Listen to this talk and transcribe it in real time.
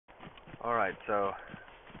Alright, so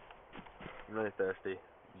I'm really thirsty,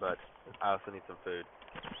 but I also need some food.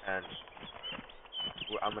 And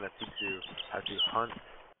I'm going to teach you how to hunt,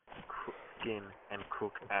 skin, and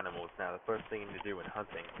cook animals. Now, the first thing you need to do when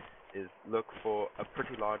hunting is look for a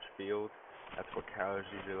pretty large field. That's where cows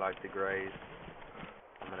usually like to graze.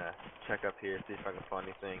 I'm going to check up here, see if I can find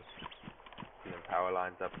anything. See them power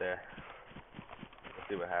lines up there. Let's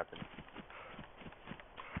see what happens.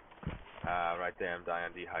 Right there, I'm dying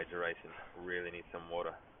of dehydration. Really need some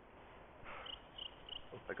water.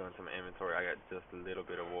 If I go into my inventory, I got just a little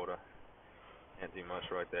bit of water. Can't do much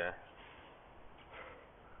right there.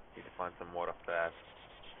 Need to find some water fast.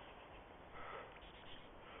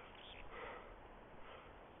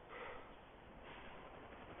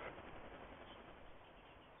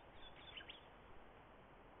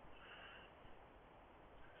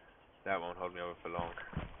 That won't hold me over for long.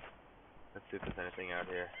 Let's see if there's anything out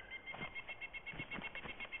here.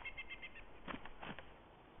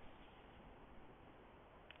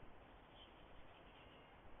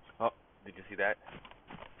 Oh, did you see that?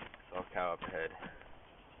 Saw a cow up ahead.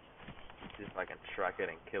 See if I can track it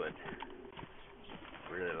and kill it.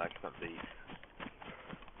 Really like something to eat.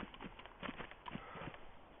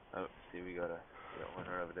 Oh, see, we got one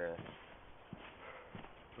right over there.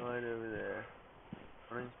 Right over there.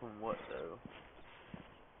 Running from what though?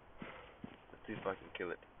 Let's see if I can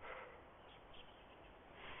kill it.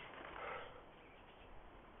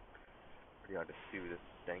 Pretty hard to see with this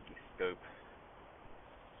danky scope.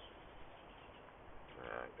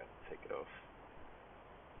 I gotta take it off.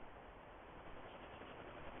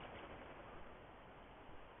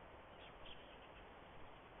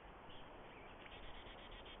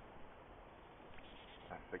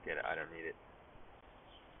 I forget it, I don't need it.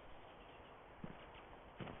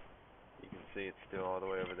 You can see it's still all the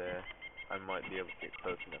way over there. I might be able to get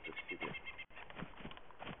close enough to shoot it.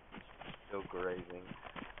 Still grazing.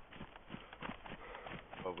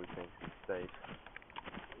 Probably thinks it's safe.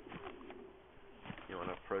 You want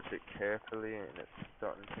to approach it carefully, and it's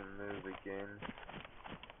starting to move again.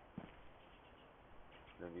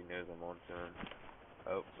 Maybe he knows I'm onto him.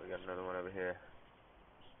 Oh, we got another one over here.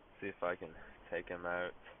 See if I can take him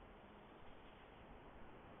out.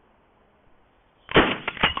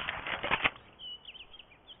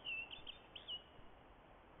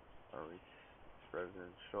 Oh, he's frozen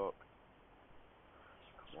in shock.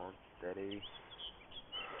 Come on, steady.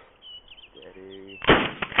 Steady.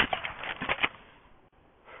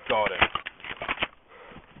 Got him.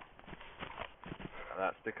 Now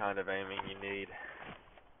that's the kind of aiming you need.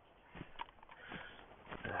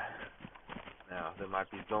 Now, there might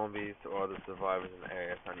be zombies or other survivors in the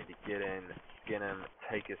area, so I need to get in, skin him,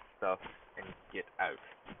 take his stuff, and get out.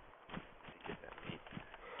 Get that meat.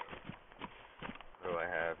 What do I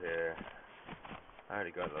have here? I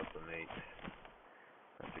already got lots of meat.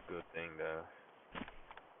 That's a good thing, though.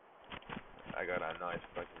 I got a knife,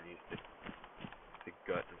 so I can use the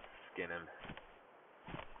gut and skin him.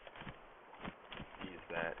 Use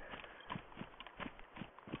that.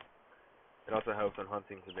 It also helps in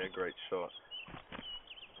hunting to be a great shot.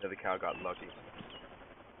 The other cow got lucky.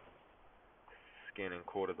 Skin and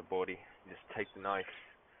quarter the body. You just take the knife,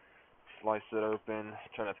 slice it open.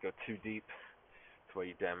 Try not to go too deep. That's why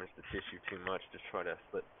you damage the tissue too much. Just try to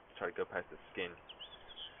go past the skin.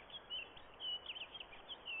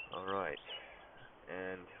 Alright.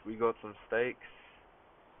 And we got some steaks.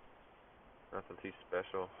 Nothing too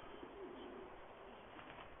special.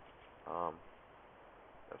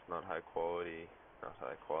 That's not high quality. Not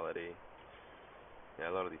high quality. Yeah,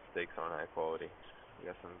 a lot of these steaks aren't high quality. We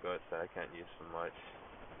got some guts that I can't use so much.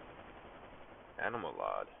 Animal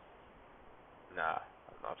lard. Nah,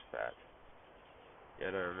 I'm not fat. You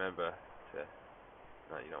gotta remember to...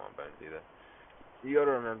 No, you don't want bones either. You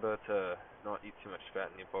gotta remember to not eat too much fat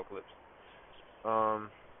in the apocalypse. I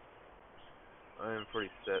am pretty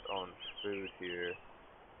set on food here.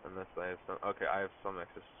 Unless I have some... Okay, I have some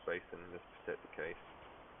extra space in this particular case.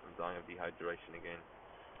 I'm dying of dehydration again.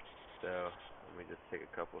 So, let me just take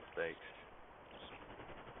a couple of steaks.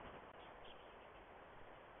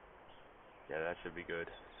 Yeah, that should be good.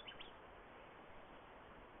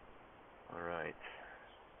 Alright.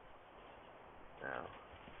 Now,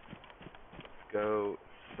 let's go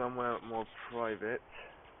somewhere more private,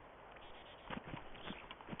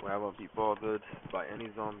 where I won't be bothered by any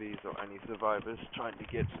zombies or any survivors trying to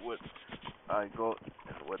get what I got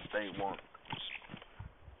and what they want.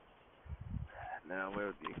 Now, where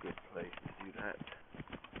would be a good place to do that?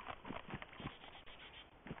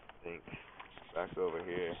 I think back over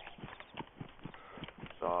here.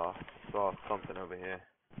 Saw something over here.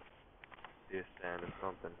 Deer stand or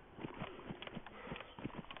something.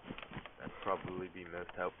 probably be most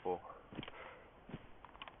helpful.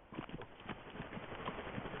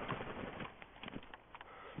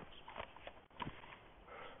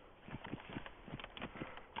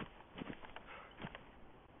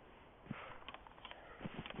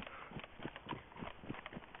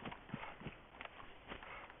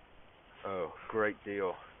 Oh, great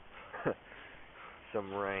deal.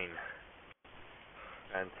 Some rain.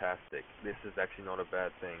 Fantastic. This is actually not a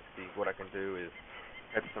bad thing. See, what I can do is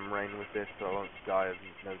catch some rain with this so I won't die of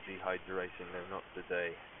no dehydration. No, not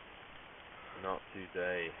today. Not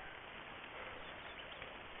today.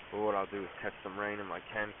 But what I'll do is catch some rain in my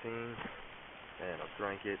canteen, and I'll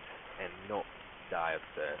drink it and not die of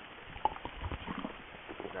thirst.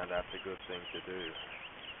 Now that's a good thing to do.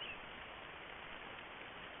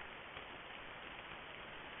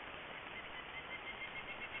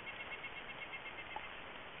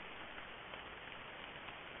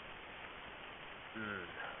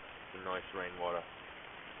 Some nice rainwater.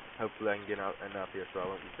 Hopefully I can get out enough here so I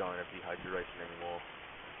won't be dying of dehydration anymore.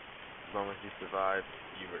 As long as you survive,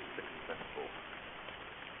 you are successful.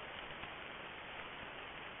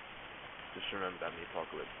 Just remember that in the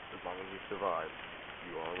apocalypse. As long as you survive,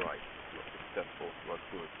 you are alright. You are successful. You are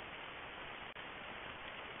good.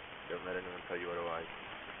 Don't let anyone tell you otherwise.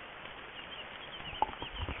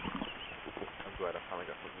 I'm glad I finally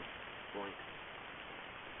got something point.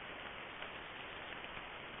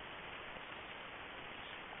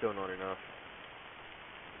 Still not enough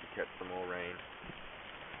to catch some more rain.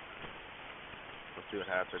 We'll see what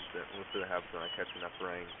happens. We'll see what happens when I catch enough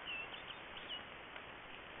rain.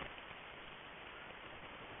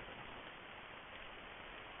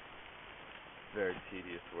 Very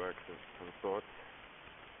tedious work of some sorts.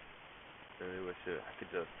 Really wish I could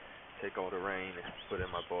just take all the rain and put it in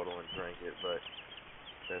my bottle and drink it, but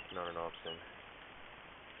that's not an option.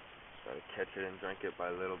 Gotta catch it and drink it by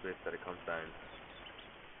little bits that it comes down.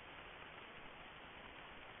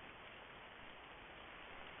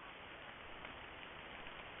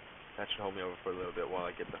 That should hold me over for a little bit while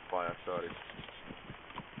I get the fire started.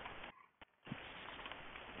 I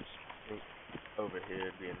think over here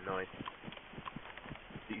would be a nice,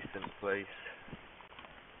 decent place.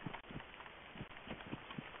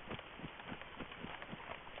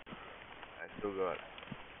 I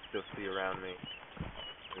still see around me.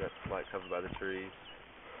 I got slight cover by the trees.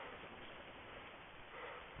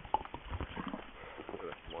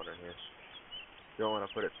 Put some water in here. Don't want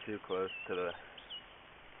to put it too close to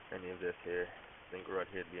any of this here. I think right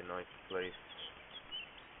here would be a nice place.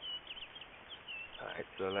 Alright,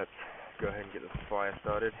 so let's go ahead and get the fire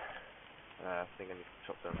started. I think I need to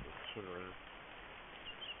chop down some kindling.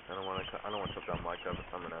 I don't want to chop down my cover,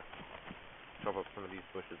 so I'm gonna chop up some of these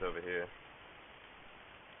bushes over here.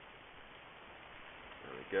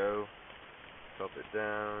 There we go. Chop it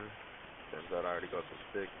down. Turns out I already got some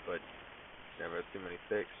sticks, but never too many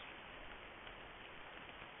sticks.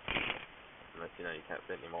 Unless you know you can't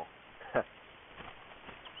fit anymore. Alright,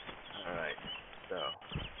 so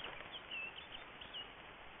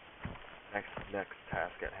next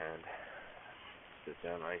task at hand. Sit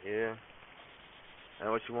down right here.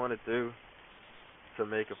 And what you want to do to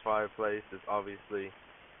make a fireplace is obviously you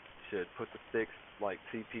should put the sticks like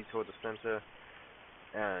TP toward the center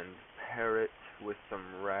and pair it with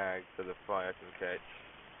some rags so the fire can catch.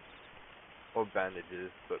 Or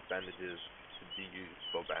bandages, but bandages should be used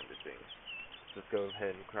for bandaging. Let's go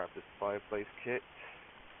ahead and craft this fireplace kit.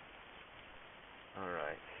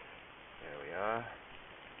 Alright, there we are.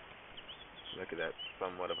 Look at that,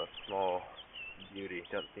 somewhat of a small beauty.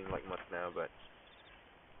 Doesn't seem like much now, but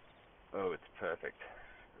oh, it's perfect.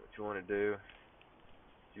 What you want to do,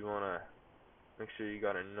 you want to make sure you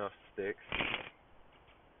got enough sticks.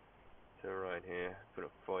 So right here, put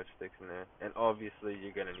up 5 sticks in there. And obviously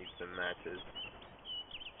you're going to need some matches.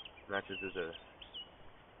 Matches is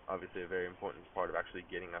obviously a very important part of actually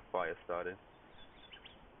getting a fire started.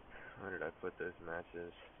 Where did I put those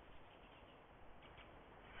matches?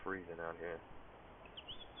 Freezing out here.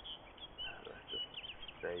 That's just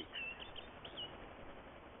steaks.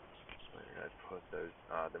 Where did I put those?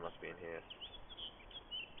 Ah, they must be in here.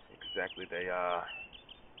 Exactly, they are.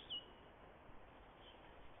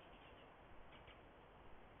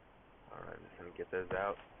 Alright, I'm just gonna get those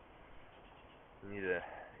out. You need to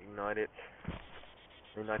ignite it.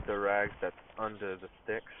 Ignite the rags that's under the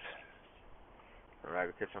sticks. The rag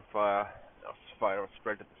will catch on fire. The fire will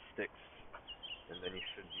spread to the sticks, and then you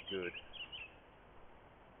should be good.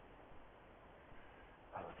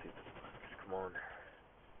 Oh, let's see if this works. Come on.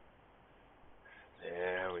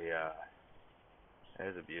 There we are.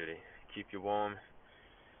 There's a beauty. Keep you warm,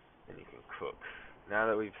 and you can cook. Now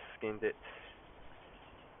that we've skinned it,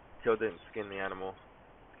 Still didn't skin the animal.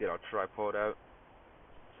 Let's get our tripod out,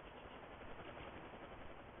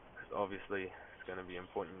 because obviously it's going to be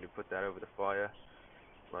important to put that over the fire,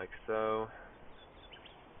 like so.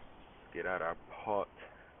 Let's get out our pot.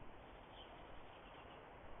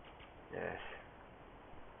 Yes.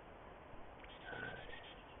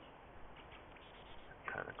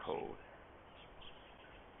 Kind of cold,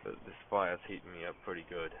 but this fire's heating me up pretty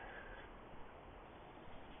good.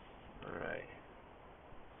 Alright.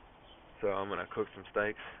 So I'm gonna cook some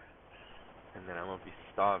steaks, and then I won't be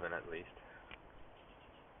starving at least.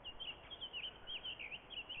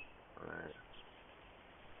 Alright.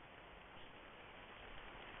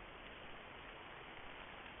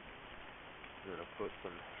 I'm gonna put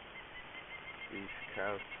some beef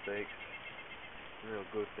cow steaks. Some real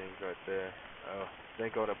good things right there. Oh,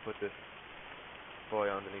 thank God I put this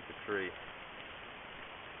fire underneath the tree.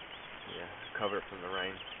 Yeah, cover it from the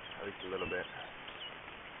rain, at least a little bit.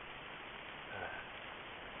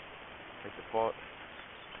 Take the pot.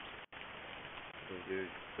 What you do,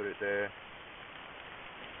 put it there.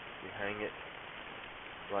 You hang it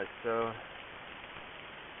like so,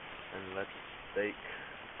 and let the steak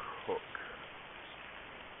cook.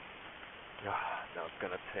 Now it's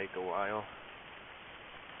gonna take a while.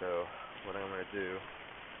 So what I'm gonna do is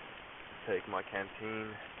take my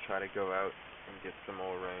canteen, try to go out and get some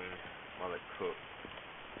more rain while it cooks.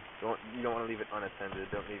 You don't want to leave it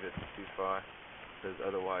unattended. Don't leave it too far, because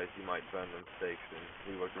otherwise you might burn them steaks, and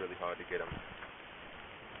we worked really hard to get them.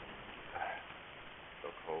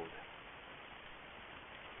 So cold.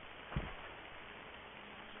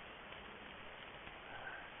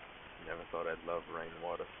 Never thought I'd love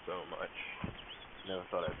rainwater so much. Never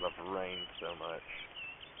thought I'd love rain so much.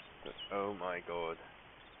 But oh my God.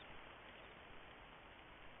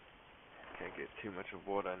 Can't get too much of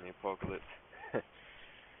water in the apocalypse.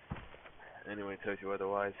 Anyone tells you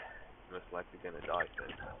otherwise, you're most likely gonna die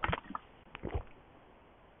soon.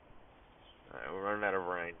 Alright, we're running out of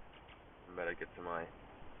rain. I better get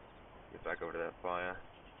back over to that fire.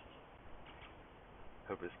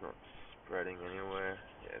 Hope it's not spreading anywhere.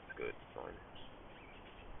 Yeah, it's good. It's fine.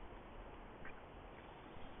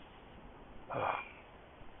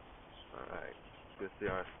 Alright. Let's see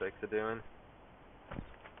how our steaks are doing.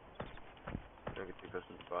 Don't get too close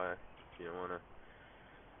to the fire. You don't wanna.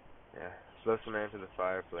 Yeah. Blow some air into the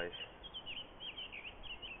fireplace.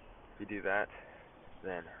 If you do that,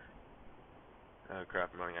 then. Oh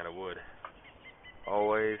crap, I'm running out of wood.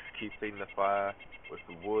 Always keep feeding the fire with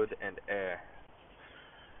wood and air.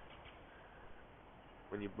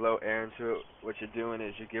 When you blow air into it, what you're doing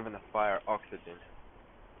is you're giving the fire oxygen.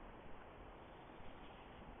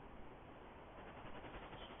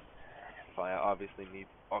 Fire obviously needs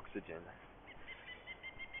oxygen.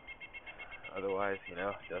 Otherwise, it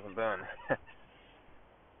doesn't burn.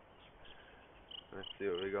 Let's see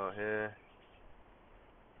what we got here.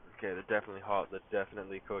 Okay, they're definitely hot. They're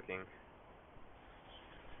definitely cooking.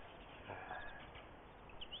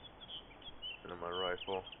 And on my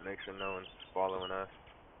rifle, make sure no one's following us.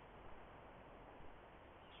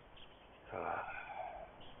 Alright.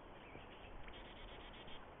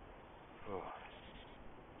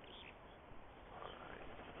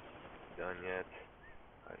 Done yet?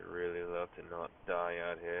 I'd really love to not die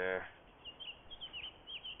out here.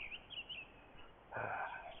 I'd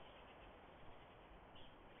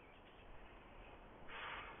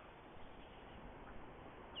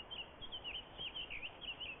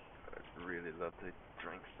really love to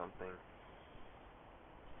drink something.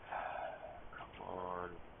 Come on,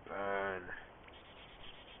 burn.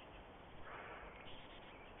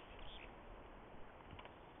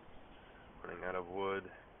 Running out of wood.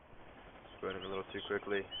 Burning a little too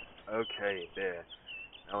quickly. Okay, there.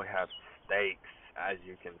 Now we have steaks, as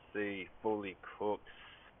you can see, fully cooked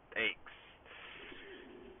steaks.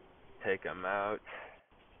 Take them out.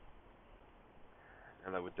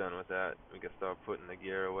 Now that we're done with that, we can start putting the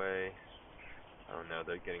gear away. Oh no,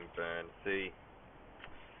 they're getting burned. See?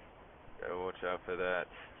 Gotta watch out for that.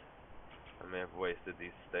 I may have wasted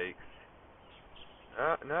these steaks.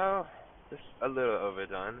 No, just a little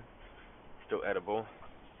overdone. Still edible.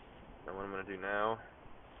 Now what I'm gonna do now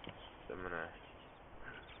is I'm gonna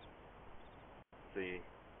see.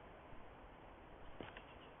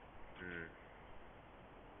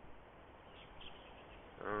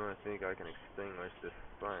 I think I can extinguish this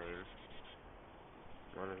flame.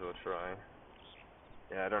 Might as well try.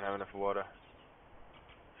 Yeah, I don't have enough water.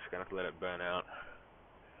 Just gonna have to let it burn out.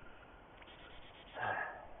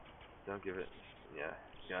 Don't give it. Yeah,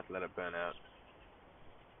 you have to let it burn out.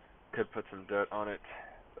 Could put some dirt on it,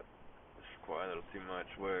 but it's quite a little too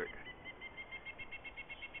much work.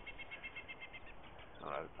 I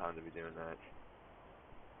don't have time to be doing that.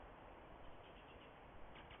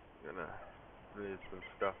 I'm gonna move some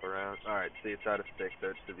stuff around. Alright, see, it's out of stick, so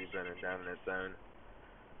it should be burning down in its own.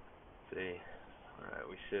 See. Alright,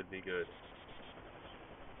 we should be good.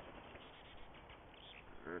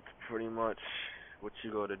 That's pretty much what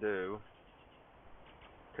you gotta do.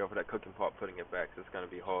 Careful that cooking pot putting it back, 'cause it's gonna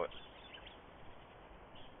be hot.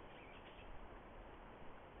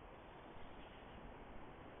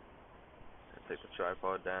 Take the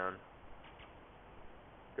tripod down.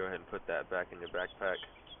 Go ahead and put that back in your backpack.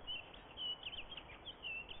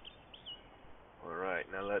 Alright,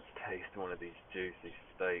 now let's taste one of these juicy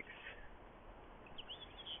steaks.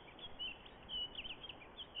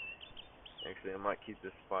 Actually, I might keep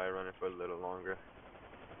this fire running for a little longer.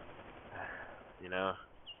 You know?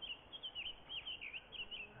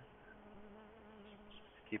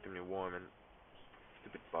 It's keeping me warm and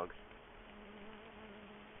stupid bugs.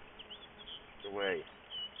 Get away.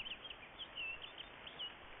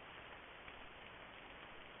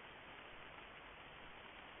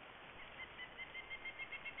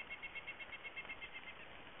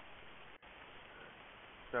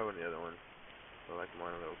 That one, the other one. I like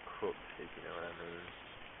mine a little cooked, if you know what I mean.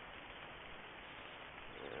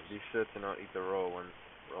 Yeah, be sure to not eat the raw ones.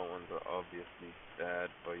 Raw ones are obviously bad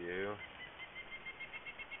for you.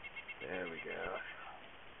 There we go.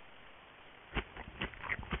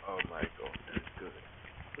 Oh my god, that's good.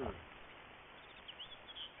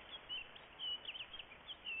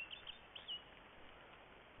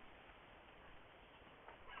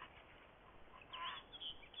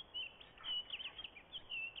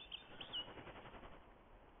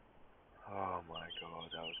 Oh my god,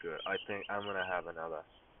 that was good. I think I'm gonna have another.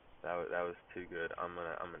 That was too good. I'm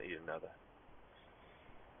gonna eat another.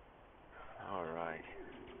 All right.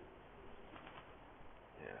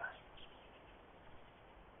 Yeah.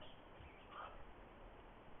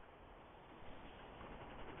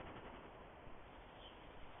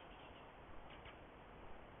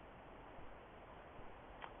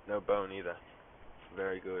 No bone either.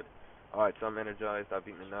 Very good. All right, so I'm energized. I've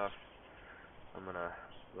eaten enough. I'm gonna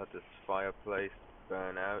let this fireplace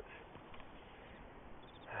burn out.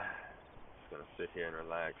 Just gonna sit here and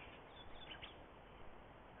relax.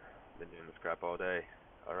 Been doing this crap all day.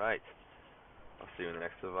 All right. I'll see you in the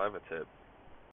next Survivor tip.